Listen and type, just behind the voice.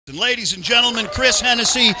And ladies and gentlemen, Chris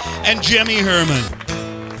Hennessee and Jimmy Herman.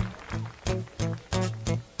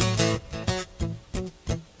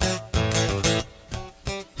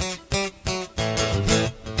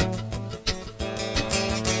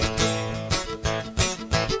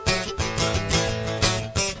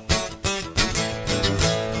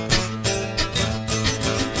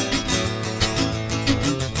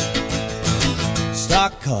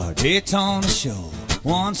 Stock car, Daytona show.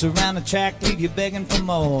 Once around the track, leave you begging for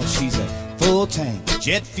more. She's a full tank,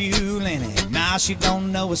 jet fuel in it. Now she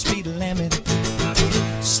don't know a speed limit.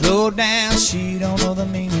 Slow down, she don't know the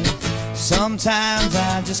meaning. Sometimes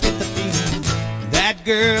I just get the feeling that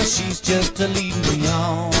girl, she's just a leading me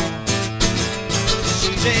on.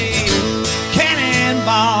 She's a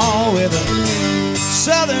cannonball with a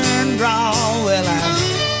southern drawl. Well, I'm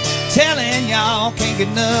telling y'all, can't get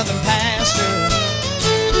nothing past her.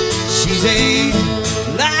 She's a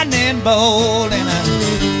lightning bolt and a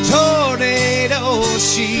tornado.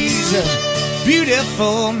 She's a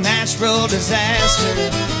beautiful natural disaster.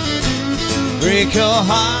 Break your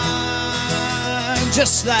heart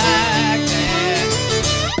just like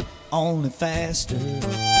that, only faster.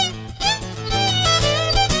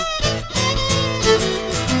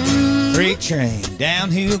 Freight train,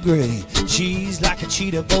 downhill grade. She's like a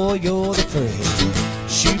cheetah, boy, you're the prey.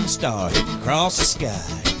 Shooting star hitting across the sky,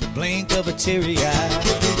 blink of a teary eye.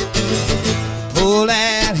 Pull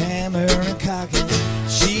that hammer and cock it.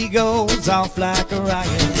 She goes off like a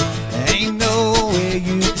rocket. There ain't no way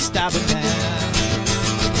you can stop it now.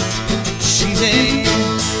 She's a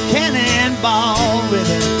cannonball with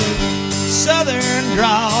a southern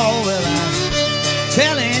drawl. Well, I'm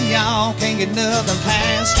telling y'all, can't get nothing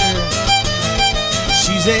past her.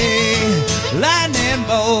 She's a lightning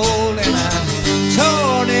bolt and a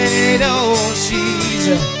tornado. She's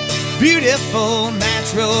a beautiful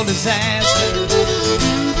natural disaster.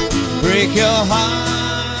 Break your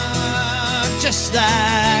heart just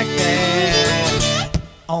like that,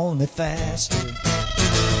 only faster.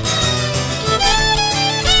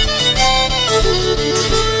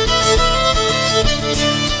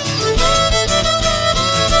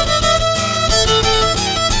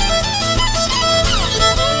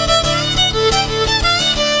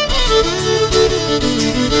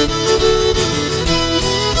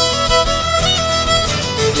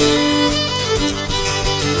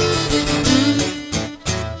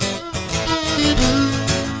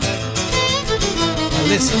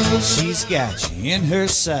 Listen, she's got you in her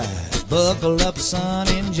size. Buckle up, son,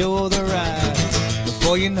 enjoy the ride.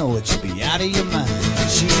 Before you know it, you'll be out of your mind.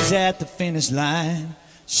 She's at the finish line.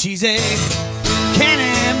 She's a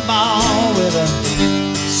cannonball with a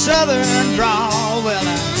southern drawl. Well,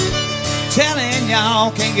 I'm telling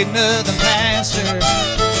y'all, can't get nothing past her.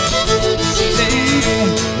 She's a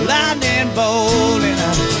lightning bolt and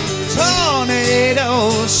a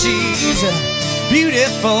tornado. She's a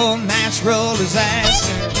beautiful natural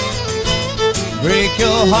disaster. Break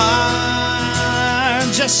your heart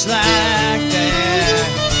just like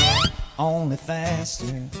that, only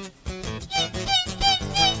faster,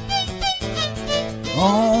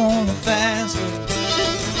 only faster.